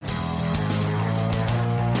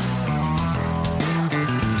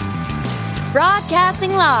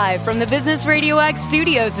Broadcasting live from the Business Radio X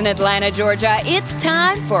studios in Atlanta, Georgia, it's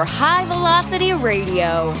time for High Velocity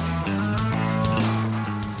Radio.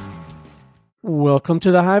 Welcome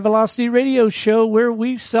to the High Velocity Radio Show, where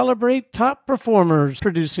we celebrate top performers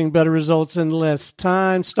producing better results in less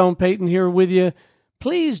time. Stone Payton here with you.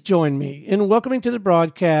 Please join me in welcoming to the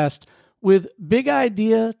broadcast with Big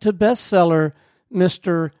Idea to Bestseller,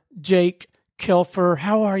 Mr. Jake Kelfer.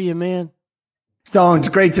 How are you, man? Stone, it's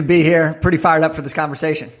great to be here. Pretty fired up for this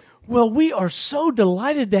conversation. Well, we are so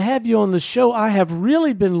delighted to have you on the show. I have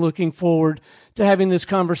really been looking forward to having this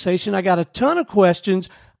conversation. I got a ton of questions.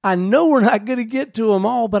 I know we're not going to get to them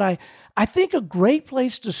all, but I think a great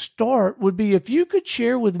place to start would be if you could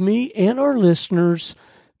share with me and our listeners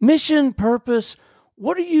mission, purpose.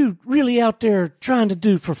 What are you really out there trying to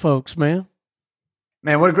do for folks, man?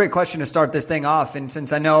 Man, what a great question to start this thing off. And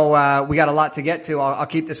since I know we got a lot to get to, I'll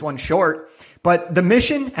keep this one short. But the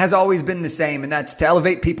mission has always been the same, and that's to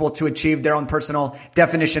elevate people to achieve their own personal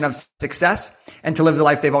definition of success and to live the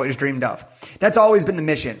life they've always dreamed of. That's always been the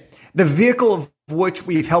mission. The vehicle of which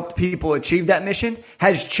we've helped people achieve that mission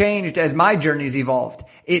has changed as my journey's evolved.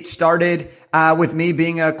 It started with me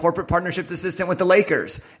being a corporate partnerships assistant with the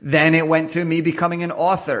Lakers. Then it went to me becoming an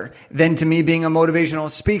author. Then to me being a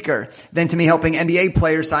motivational speaker. Then to me helping NBA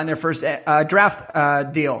players sign their first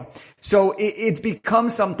draft deal. So it's become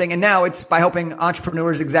something, and now it's by helping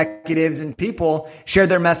entrepreneurs, executives, and people share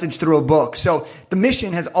their message through a book. So the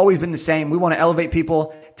mission has always been the same. We want to elevate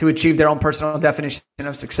people to achieve their own personal definition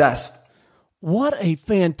of success. What a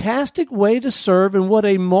fantastic way to serve, and what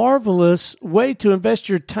a marvelous way to invest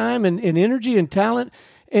your time and energy and talent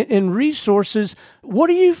and resources. What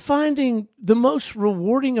are you finding the most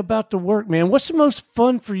rewarding about the work, man? What's the most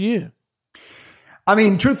fun for you? I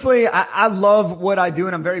mean, truthfully, I love what I do,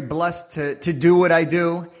 and I'm very blessed to do what I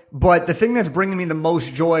do. But the thing that's bringing me the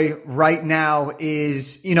most joy right now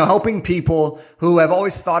is, helping people who have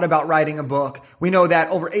always thought about writing a book. We know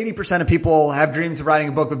that over 80% of people have dreams of writing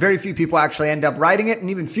a book, but very few people actually end up writing it,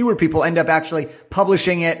 and even fewer people end up actually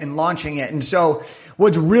publishing it and launching it. And so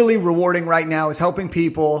what's really rewarding right now is helping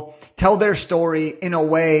people tell their story in a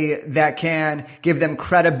way that can give them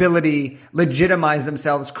credibility, legitimize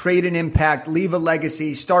themselves, create an impact, leave a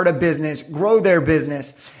legacy, start a business, grow their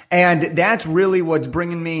business. And that's really what's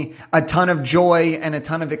bringing me a ton of joy and a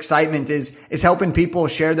ton of excitement is helping people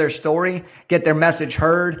share their story, get their message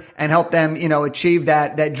heard, and help them, achieve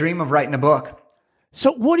that dream of writing a book.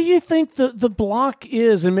 So what do you think the block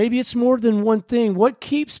is? And maybe it's more than one thing. What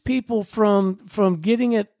keeps people from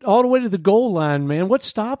getting it all the way to the goal line, man? What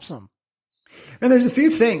stops them? And there's a few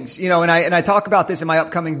things, and I talk about this in my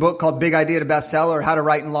upcoming book called Big Idea to Bestseller, How to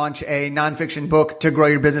Write and Launch a Nonfiction Book to Grow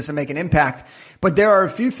Your Business and Make an Impact. But there are a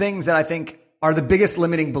few things that I think are the biggest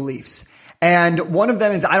limiting beliefs. And one of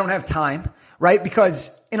them is I don't have time, right?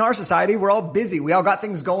 Because in our society, we're all busy. We all got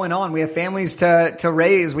things going on. We have families to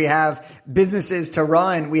raise. We have businesses to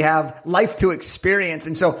run. We have life to experience.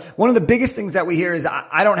 And so one of the biggest things that we hear is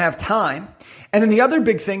I don't have time. And then the other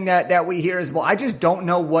big thing that we hear is, well, I just don't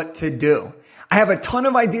know what to do. I have a ton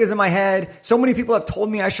of ideas in my head. So many people have told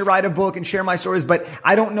me I should write a book and share my stories, but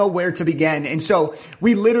I don't know where to begin. And so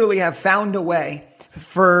we literally have found a way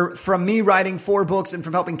from me writing 4 books and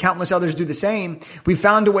from helping countless others do the same. We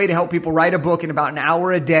found a way to help people write a book in about an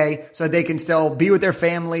hour a day so that they can still be with their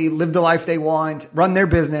family, live the life they want, run their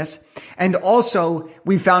business. And also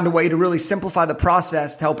we found a way to really simplify the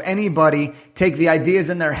process to help anybody take the ideas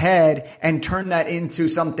in their head and turn that into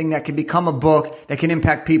something that can become a book that can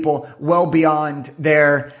impact people well beyond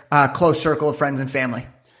their close circle of friends and family.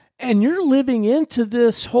 And you're living into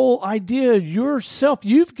this whole idea yourself.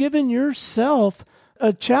 You've given yourself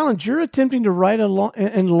a challenge. You're attempting to write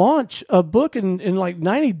and launch a book in like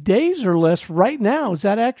 90 days or less right now. Is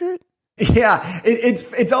that accurate? Yeah,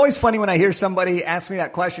 it's always funny when I hear somebody ask me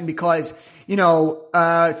that question because,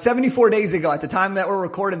 74 days ago, at the time that we're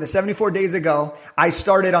recording this, 74 days ago, I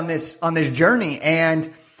started on this journey,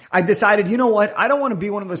 and I decided, you know what? I don't want to be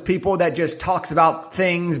one of those people that just talks about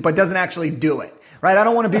things but doesn't actually do it, right? I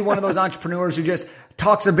don't want to be one of those entrepreneurs who just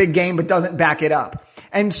talks a big game but doesn't back it up.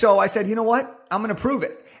 And so I said, you know what? I'm going to prove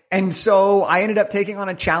it. And so I ended up taking on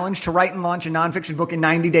a challenge to write and launch a nonfiction book in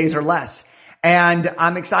 90 days or less. And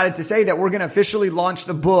I'm excited to say that we're going to officially launch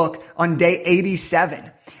the book on day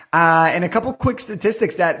 87. And a couple quick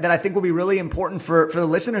statistics that I think will be really important for the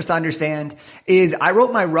listeners to understand is I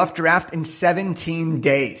wrote my rough draft in 17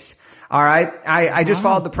 days. All right. I just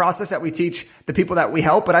followed the process that we teach the people that we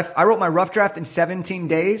help, but I wrote my rough draft in 17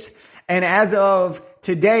 days. And as of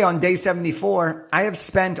today on day 74, I have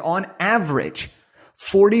spent on average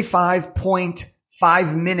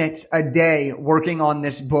 45.5 minutes a day working on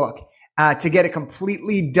this book. to get it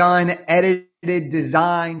completely done, edited,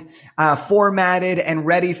 designed, formatted, and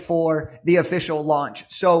ready for the official launch.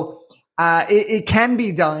 So it can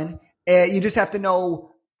be done. You just have to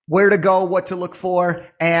know where to go, what to look for,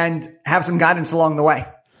 and have some guidance along the way.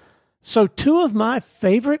 So two of my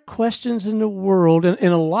favorite questions in the world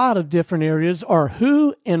in a lot of different areas are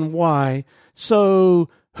who and why. So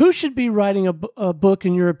who should be writing a book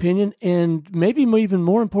in your opinion? And maybe even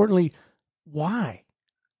more importantly, why?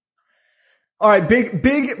 All right.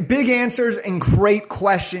 Big answers and great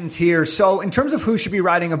questions here. So in terms of who should be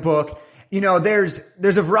writing a book,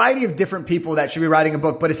 there's a variety of different people that should be writing a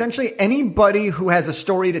book, but essentially anybody who has a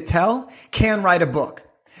story to tell can write a book.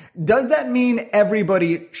 Does that mean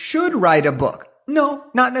everybody should write a book? No,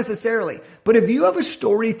 not necessarily. But if you have a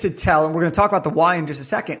story to tell, and we're going to talk about the why in just a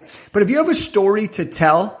second, but if you have a story to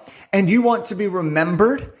tell and you want to be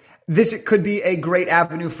remembered, this could be a great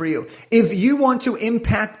avenue for you. If you want to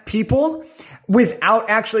impact people without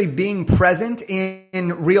actually being present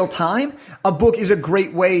in real time, a book is a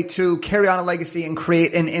great way to carry on a legacy and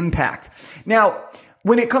create an impact. Now,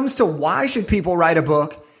 when it comes to why should people write a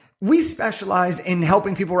book, we specialize in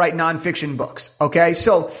helping people write nonfiction books. Okay.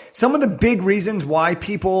 So some of the big reasons why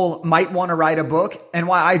people might want to write a book and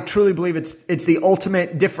why I truly believe it's the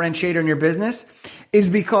ultimate differentiator in your business is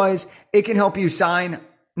because it can help you sign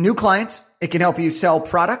new clients. It can help you sell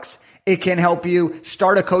products. It can help you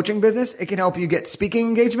start a coaching business. It can help you get speaking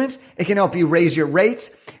engagements. It can help you raise your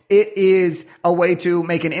rates. It is a way to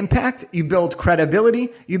make an impact. You build credibility.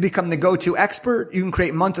 You become the go-to expert. You can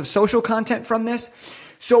create months of social content from this.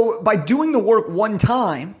 So by doing the work one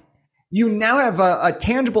time, you now have a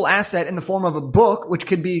tangible asset in the form of a book, which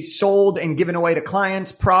could be sold and given away to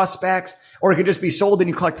clients, prospects, or it could just be sold and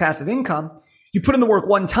you collect passive income. You put in the work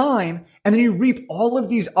one time and then you reap all of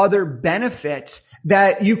these other benefits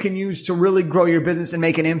that you can use to really grow your business and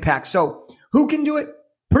make an impact. So who can do it?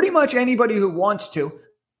 Pretty much anybody who wants to.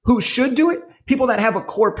 Who should do it? People that have a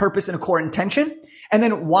core purpose and a core intention. And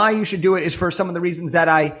then why you should do it is for some of the reasons that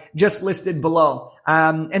I just listed below.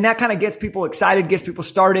 And that kind of gets people excited, gets people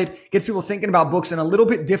started, gets people thinking about books in a little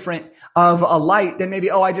bit different of a light than maybe,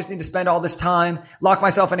 I just need to spend all this time, lock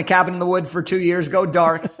myself in a cabin in the woods for 2 years, go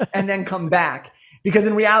dark, and then come back. Because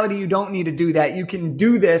in reality, you don't need to do that. You can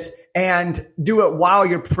do this and do it while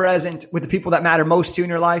you're present with the people that matter most to you in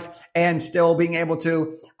your life and still being able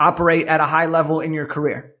to operate at a high level in your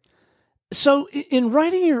career. So in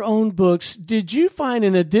writing your own books, did you find,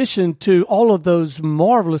 in addition to all of those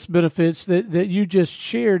marvelous benefits that you just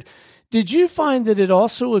shared, did you find that it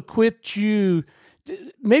also equipped you,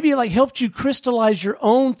 maybe like helped you crystallize your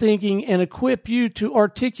own thinking and equip you to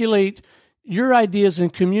articulate your ideas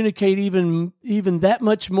and communicate even that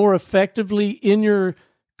much more effectively in your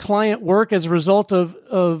client work as a result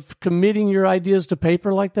of committing your ideas to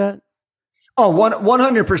paper like that? Oh,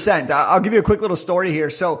 100%. I'll give you a quick little story here.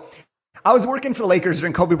 So I was working for the Lakers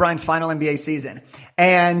during Kobe Bryant's final NBA season,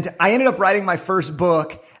 and I ended up writing my first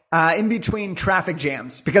book in between traffic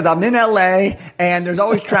jams because I'm in LA and there's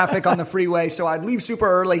always traffic on the freeway. So I'd leave super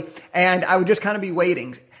early and I would just kind of be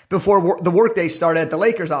waiting before the workday started at the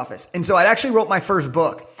Lakers office. And so I actually wrote my first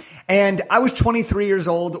book. And I was 23 years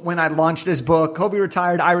old when I launched this book. Kobe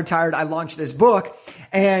retired, I retired, I launched this book.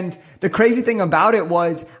 And the crazy thing about it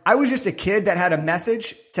was I was just a kid that had a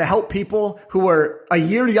message to help people who were a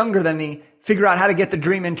year younger than me figure out how to get the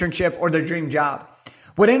dream internship or their dream job.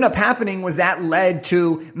 What ended up happening was that led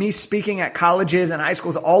to me speaking at colleges and high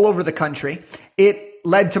schools all over the country. It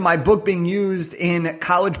led to my book being used in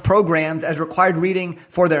college programs as required reading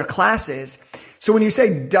for their classes. So when you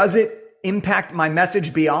say, does it impact my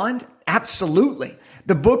message beyond? Absolutely.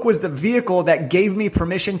 The book was the vehicle that gave me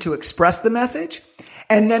permission to express the message.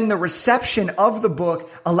 And then the reception of the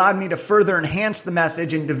book allowed me to further enhance the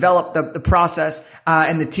message and develop the process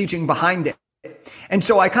and the teaching behind it. And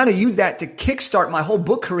so I kind of used that to kickstart my whole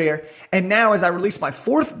book career. And now as I release my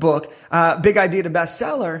fourth book, Big Idea to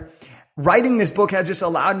Bestseller, writing this book has just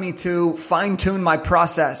allowed me to fine-tune my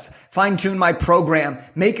process, fine-tune my program,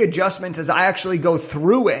 make adjustments as I actually go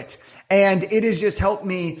through it. And it has just helped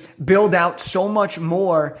me build out so much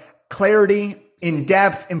more clarity, in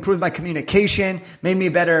depth, improved my communication, made me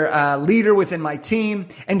a better leader within my team,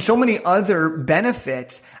 and so many other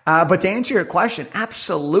benefits. But to answer your question,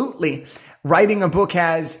 absolutely. Writing a book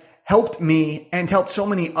has helped me and helped so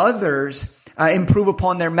many others improve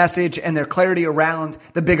upon their message and their clarity around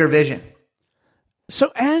the bigger vision.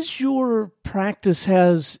 So as your practice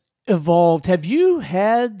has evolved, have you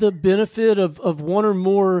had the benefit of one or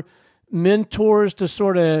more mentors to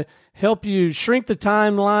sort of help you shrink the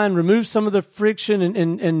timeline, remove some of the friction,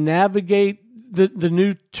 and navigate the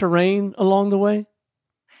new terrain along the way?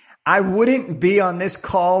 I wouldn't be on this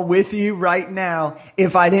call with you right now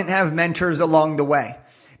if I didn't have mentors along the way.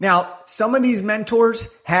 Now, some of these mentors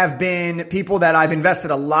have been people that I've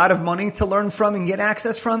invested a lot of money to learn from and get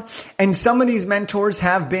access from. And some of these mentors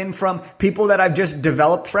have been from people that I've just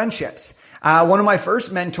developed friendships. One of my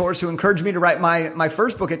first mentors who encouraged me to write my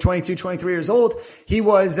first book at 22, 23 years old, he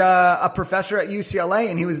was a professor at UCLA,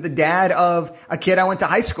 and he was the dad of a kid I went to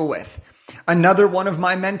high school with. Another one of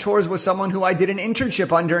my mentors was someone who I did an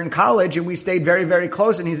internship under in college, and we stayed very, very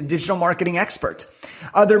close, and he's a digital marketing expert.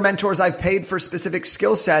 Other mentors I've paid for specific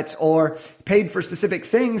skill sets or paid for specific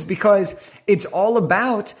things because it's all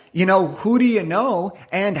about, who do you know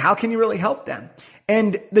and how can you really help them?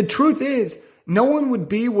 And the truth is, no one would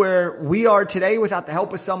be where we are today without the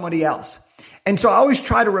help of somebody else. And so I always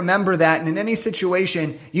try to remember that. And in any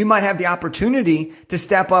situation, you might have the opportunity to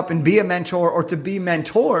step up and be a mentor or to be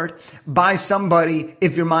mentored by somebody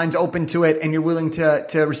if your mind's open to it and you're willing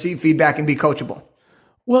to receive feedback and be coachable.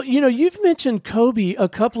 Well, you've mentioned Kobe a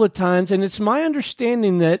couple of times, and it's my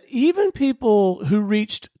understanding that even people who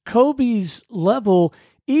reached Kobe's level,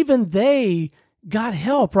 even they got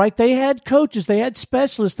help, right? They had coaches, they had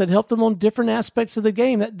specialists that helped them on different aspects of the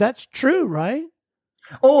game. That's true, right?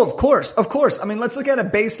 Oh, of course. Of course. I mean, let's look at a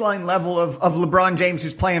baseline level of LeBron James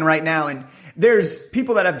who's playing right now. And there's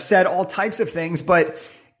people that have said all types of things, but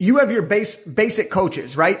you have your basic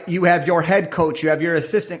coaches, right? You have your head coach, you have your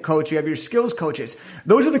assistant coach, you have your skills coaches.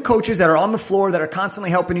 Those are the coaches that are on the floor that are constantly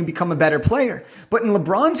helping you become a better player. But in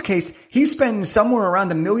LeBron's case, he spends somewhere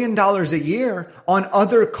around $1 million a year on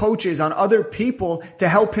other coaches, on other people to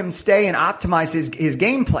help him stay and optimize his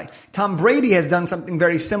gameplay. Tom Brady has done something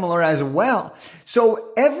very similar as well.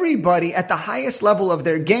 So everybody at the highest level of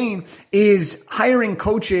their game is hiring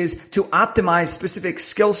coaches to optimize specific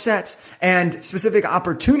skill sets and specific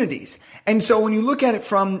opportunities. And so when you look at it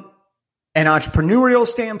from an entrepreneurial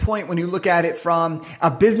standpoint, when you look at it from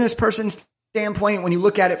a business person's standpoint, when you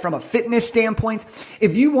look at it from a fitness standpoint,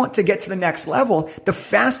 if you want to get to the next level, the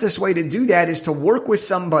fastest way to do that is to work with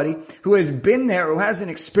somebody who has been there, who has an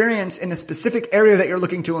experience in a specific area that you're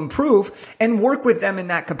looking to improve, and work with them in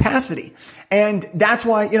that capacity. And that's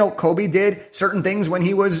why, Kobe did certain things when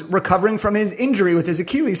he was recovering from his injury with his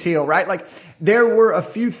Achilles heel, right? Like there were a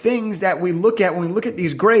few things that we look at when we look at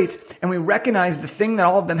these greats, and we recognize the thing that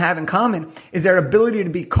all of them have in common is their ability to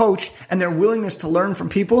be coached and their willingness to learn from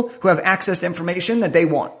people who have access to information that they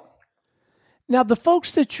want. Now, the folks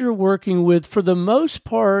that you're working with, for the most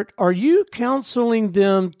part, are you counseling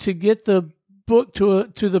them to get the book to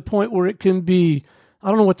the point where it can be, I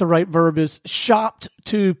don't know what the right verb is, shopped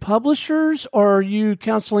to publishers, or are you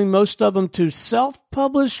counseling most of them to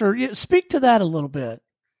self-publish? Or speak to that a little bit.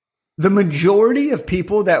 The majority of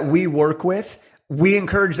people that we work with, we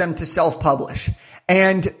encourage them to self-publish.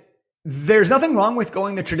 And there's nothing wrong with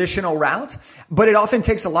going the traditional route, but it often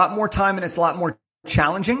takes a lot more time and it's a lot more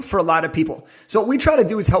challenging for a lot of people. So what we try to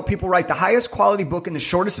do is help people write the highest quality book in the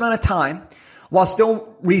shortest amount of time while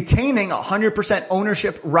still retaining 100%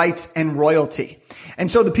 ownership, rights, and royalty. And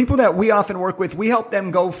so the people that we often work with, we help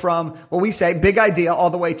them go from what we say big idea all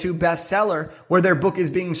the way to bestseller, where their book is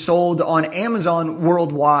being sold on Amazon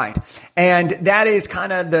worldwide. And that is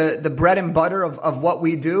kind of the bread and butter of what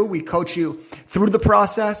we do. We coach you through the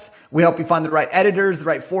process. We help you find the right editors, the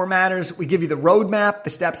right formatters. We give you the roadmap, the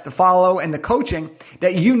steps to follow, and the coaching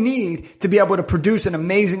that you need to be able to produce an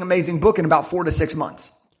amazing, amazing book in about 4 to 6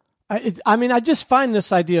 months. I just find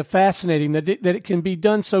this idea fascinating that it can be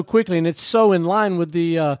done so quickly, and it's so in line with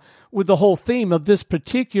the whole theme of this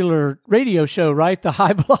particular radio show, right? The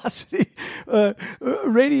high velocity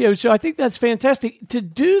radio show. I think that's fantastic. To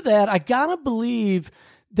do that, I gotta believe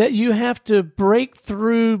that you have to break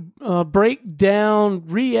through, break down,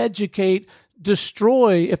 re-educate,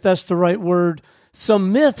 destroy, if that's the right word,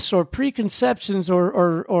 some myths or preconceptions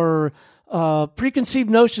or preconceived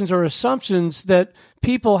notions or assumptions that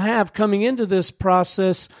people have coming into this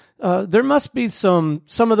process. There must be some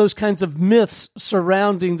of those kinds of myths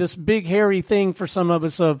surrounding this big hairy thing for some of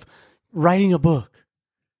us of writing a book.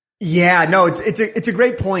 Yeah, no, it's a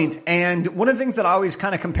great point. And one of the things that I always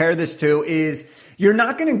kind of compare this to is you're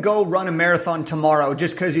not going to go run a marathon tomorrow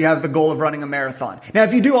just because you have the goal of running a marathon. Now,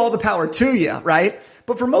 if you do, all the power to you, right?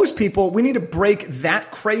 But for most people, we need to break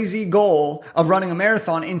that crazy goal of running a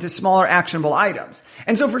marathon into smaller actionable items.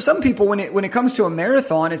 And so for some people, when it comes to a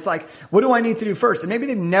marathon, it's like, what do I need to do first? And maybe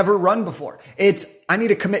they've never run before. I need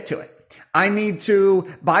to commit to it. I need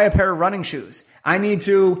to buy a pair of running shoes. I need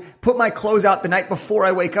to put my clothes out the night before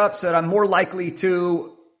I wake up so that I'm more likely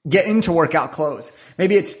to get into workout clothes.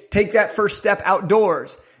 Maybe it's take that first step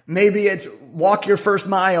outdoors. Maybe it's walk your first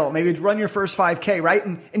mile. Maybe it's run your first 5K, right?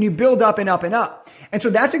 And you build up and up and up. And so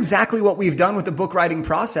that's exactly what we've done with the book writing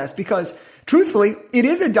process, because truthfully, it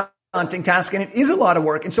is a daunting task and it is a lot of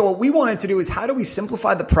work. And so what we wanted to do is, how do we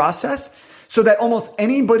simplify the process so that almost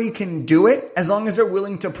anybody can do it as long as they're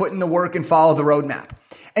willing to put in the work and follow the roadmap?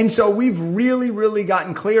 And so we've really, really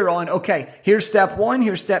gotten clear on, okay, here's step 1,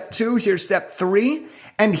 here's step 2, here's step 3,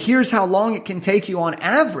 and here's how long it can take you on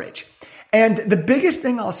average. And the biggest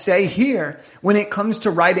thing I'll say here when it comes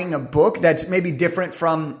to writing a book that's maybe different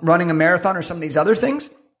from running a marathon or some of these other things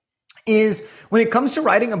is, when it comes to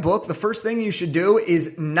writing a book, the first thing you should do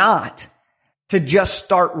is not to just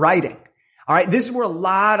start writing. All right. This is where a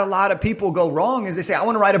lot of people go wrong, is they say, I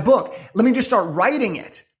want to write a book. Let me just start writing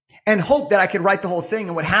it and hope that I could write the whole thing.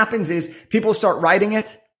 And what happens is people start writing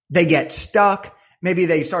it. They get stuck. Maybe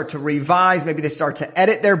they start to revise. Maybe they start to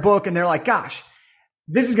edit their book and they're like, gosh,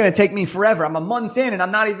 this is going to take me forever. I'm a month in and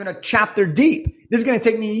I'm not even a chapter deep. This is going to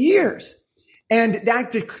take me years. And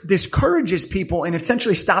that discourages people and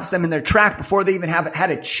essentially stops them in their track before they even have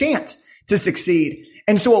had a chance to succeed.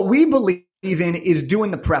 And so what we believe in is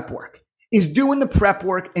doing the prep work.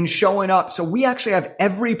 And showing up. So we actually have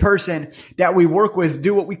every person that we work with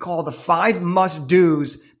do what we call the 5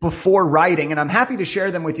 must-dos before writing. And I'm happy to share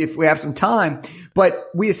them with you if we have some time. But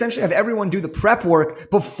we essentially have everyone do the prep work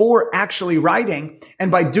before actually writing.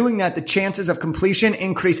 And by doing that, the chances of completion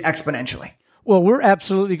increase exponentially. Well, we're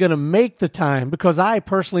absolutely going to make the time, because I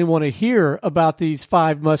personally want to hear about these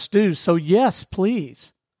 5 must-dos. So yes,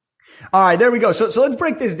 please. All right, there we go. So let's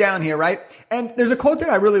break this down here, right? And there's a quote that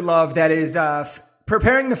I really love that is,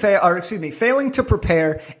 failing to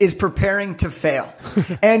prepare is preparing to fail.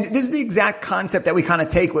 And this is the exact concept that we kind of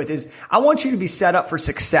take with is, I want you to be set up for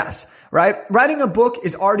success, right? Writing a book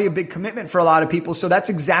is already a big commitment for a lot of people. So that's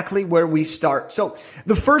exactly where we start. So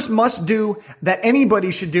the first must do that anybody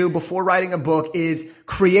should do before writing a book is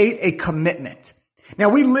create a commitment. Now,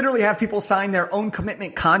 we literally have people sign their own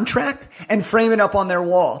commitment contract and frame it up on their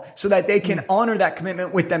wall so that they can honor that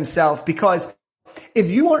commitment with themselves. Because if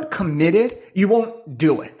you aren't committed, you won't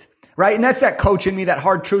do it, right? And that's that coach in me, that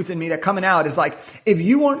hard truth in me that coming out is like, if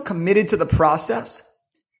you aren't committed to the process,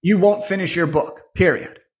 you won't finish your book,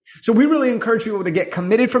 period. So we really encourage people to get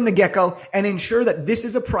committed from the get-go and ensure that this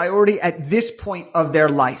is a priority at this point of their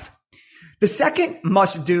life. The second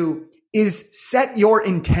must do is set your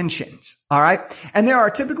intentions. All right. And there are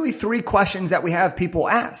typically 3 questions that we have people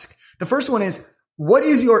ask. The first one is, what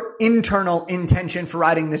is your internal intention for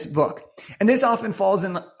writing this book? And this often falls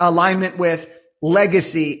in alignment with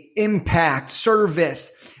legacy, impact,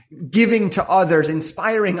 service, giving to others,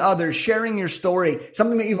 inspiring others, sharing your story,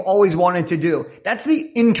 something that you've always wanted to do. That's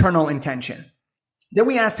the internal intention. Then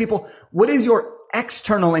we ask people, what is your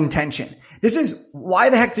external intention? This is, why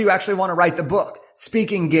the heck do you actually want to write the book?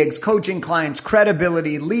 Speaking gigs, coaching clients,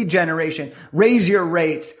 credibility, lead generation, raise your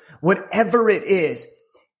rates, whatever it is.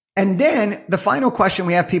 And then the final question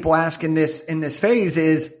we have people ask in this phase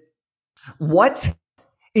is, what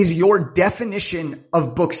is your definition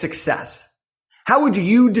of book success? How would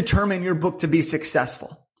you determine your book to be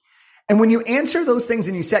successful? And when you answer those things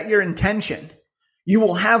and you set your intention, you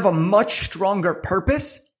will have a much stronger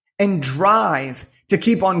purpose and drive to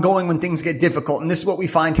keep on going when things get difficult. And this is what we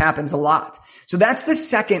find happens a lot. So that's the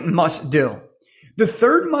second must do. The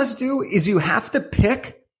third must do is you have to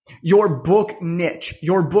pick your book niche,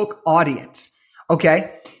 your book audience.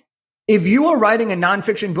 Okay. If you are writing a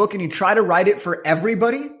nonfiction book and you try to write it for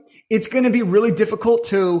everybody, it's going to be really difficult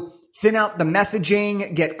to thin out the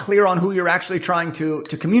messaging, get clear on who you're actually trying to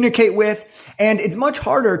communicate with. And it's much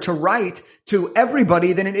harder to write to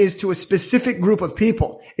everybody than it is to a specific group of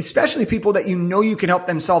people, especially people that you know you can help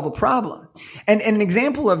them solve a problem. And an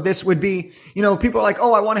example of this would be, people are like,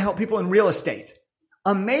 oh, I want to help people in real estate.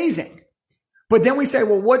 Amazing. But then we say,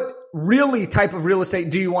 well, what really type of real estate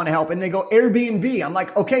do you want to help? And they go Airbnb. I'm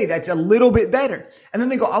like, okay, that's a little bit better. And then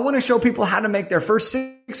they go, I want to show people how to make their first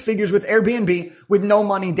 6 figures with Airbnb with no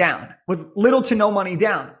money down, with little to no money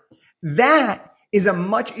down. That is a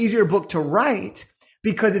much easier book to write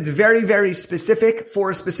because it's very, very specific for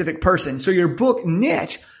a specific person. So your book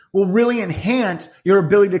niche will really enhance your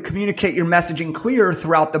ability to communicate your messaging clearer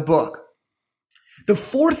throughout the book. The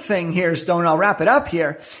fourth thing here, Stone, I'll wrap it up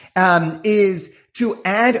here, is to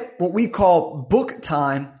add what we call book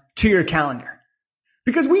time to your calendar.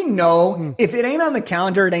 Because we know if it ain't on the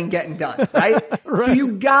calendar, it ain't getting done, right? Right. So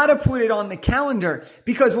you got to put it on the calendar,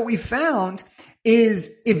 because what we found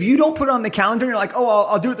is if you don't put it on the calendar, you're like, oh,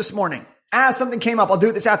 I'll do it this morning. Something came up. I'll do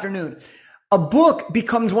it this afternoon. A book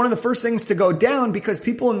becomes one of the first things to go down because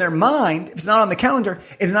people in their mind, if it's not on the calendar,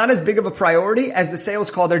 is not as big of a priority as the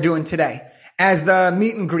sales call they're doing today. as the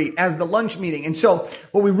meet and greet, as the lunch meeting. And so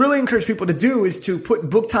what we really encourage people to do is to put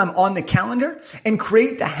book time on the calendar and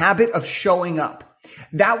create the habit of showing up.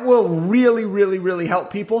 That will really, really, really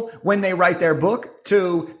help people when they write their book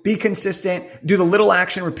to be consistent, do the little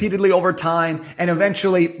action repeatedly over time, and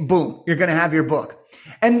eventually, boom, you're going to have your book.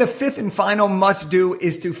 And the fifth and final must do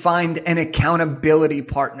is to find an accountability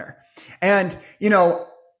partner. And,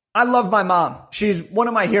 I love my mom. She's one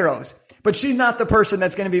of my heroes, but she's not the person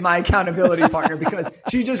that's going to be my accountability partner because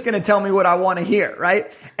she's just going to tell me what I want to hear,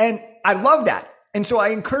 right? And I love that. And so I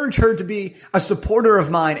encourage her to be a supporter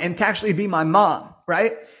of mine and to actually be my mom,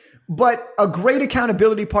 right? But a great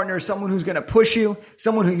accountability partner is someone who's going to push you,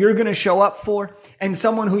 someone who you're going to show up for, and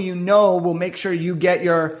someone who will make sure you get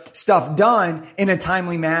your stuff done in a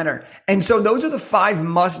timely manner. And so those are the 5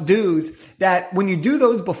 must-dos that when you do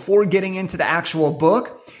those before getting into the actual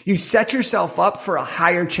book, you set yourself up for a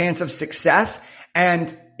higher chance of success. And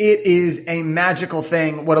it is a magical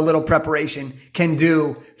thing what a little preparation can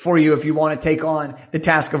do for you if you want to take on the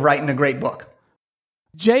task of writing a great book.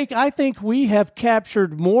 Jake, I think we have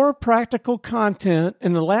captured more practical content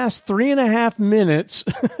in the last 3.5 minutes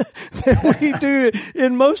than we do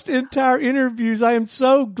in most entire interviews. I am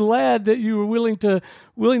so glad that you were willing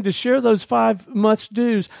to share those 5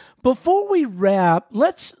 must-dos. Before we wrap,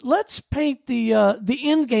 let's paint the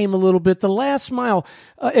end game a little bit, the last mile,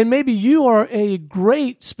 and maybe you are a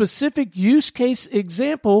great specific use case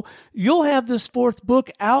example. You'll have this 4th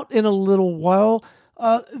book out in a little while.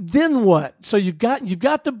 Then what? So you've got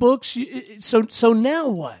the books. So now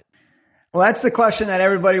what? Well, that's the question that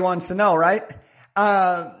everybody wants to know, right?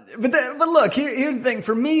 But look, here's the thing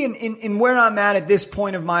for me in where I'm at this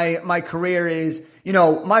point of my career is,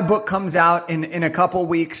 my book comes out in a couple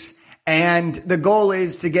weeks and the goal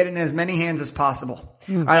is to get it in as many hands as possible.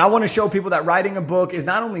 All right. I want to show people that writing a book is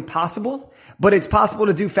not only possible, but it's possible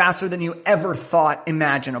to do faster than you ever thought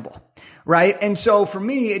imaginable. Right. And so for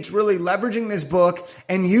me, it's really leveraging this book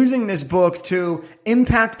and using this book to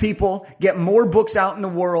impact people, get more books out in the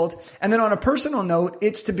world. And then on a personal note,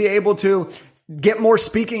 it's to be able to get more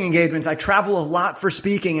speaking engagements. I travel a lot for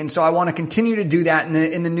speaking. And so I want to continue to do that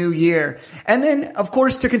in the new year. And then, of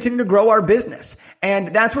course, to continue to grow our business. And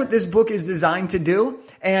that's what this book is designed to do.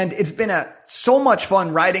 And it's been so much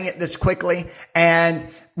fun writing it this quickly. And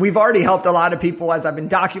we've already helped a lot of people as I've been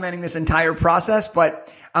documenting this entire process.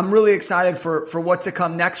 But I'm really excited for what's to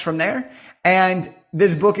come next from there. And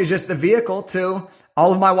this book is just the vehicle to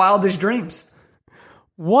all of my wildest dreams.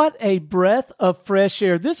 What a breath of fresh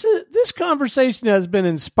air. This conversation has been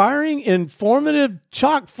inspiring, informative,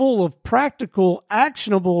 chock full of practical,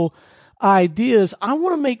 actionable ideas. I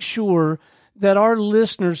want to make sure that our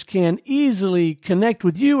listeners can easily connect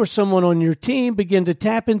with you or someone on your team, begin to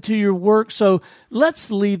tap into your work. So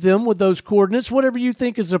let's leave them with those coordinates, whatever you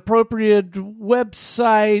think is appropriate,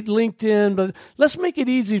 website, LinkedIn, but let's make it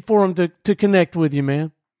easy for them to connect with you,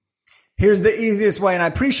 man. Here's the easiest way, and I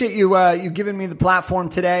appreciate you giving me the platform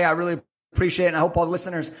today. I really appreciate it, and I hope all the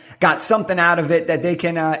listeners got something out of it that they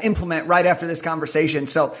can implement right after this conversation.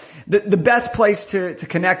 So the best place to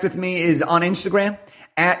connect with me is on Instagram,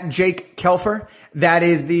 at Jake Kelfer. That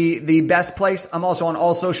is the best place. I'm also on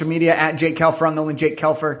all social media at Jake Kelfer. I'm the only Jake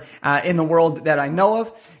Kelfer in the world that I know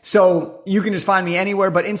of. So you can just find me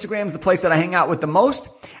anywhere, but Instagram is the place that I hang out with the most.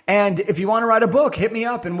 And if you want to write a book, hit me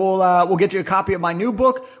up and we'll get you a copy of my new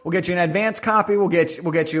book. We'll get you an advanced copy. We'll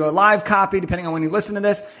get you a live copy depending on when you listen to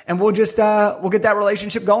this. And we'll get that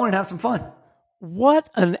relationship going and have some fun. What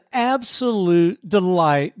an absolute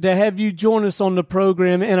delight to have you join us on the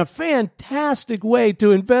program, and a fantastic way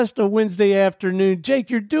to invest a Wednesday afternoon. Jake,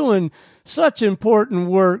 you're doing such important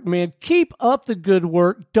work, man. Keep up the good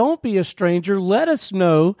work. Don't be a stranger. Let us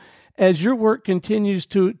know as your work continues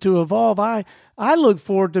to evolve. I look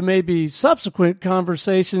forward to maybe subsequent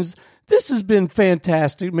conversations. This has been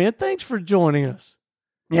fantastic, man. Thanks for joining us.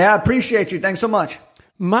 Yeah, I appreciate you. Thanks so much.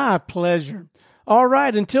 My pleasure. All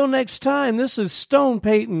right, until next time, this is Stone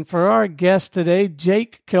Payton for our guest today,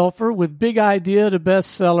 Jake Kelfer with Big Idea to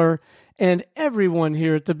Bestseller, and everyone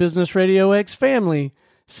here at the Business Radio X family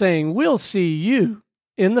saying we'll see you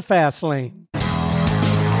in the fast lane.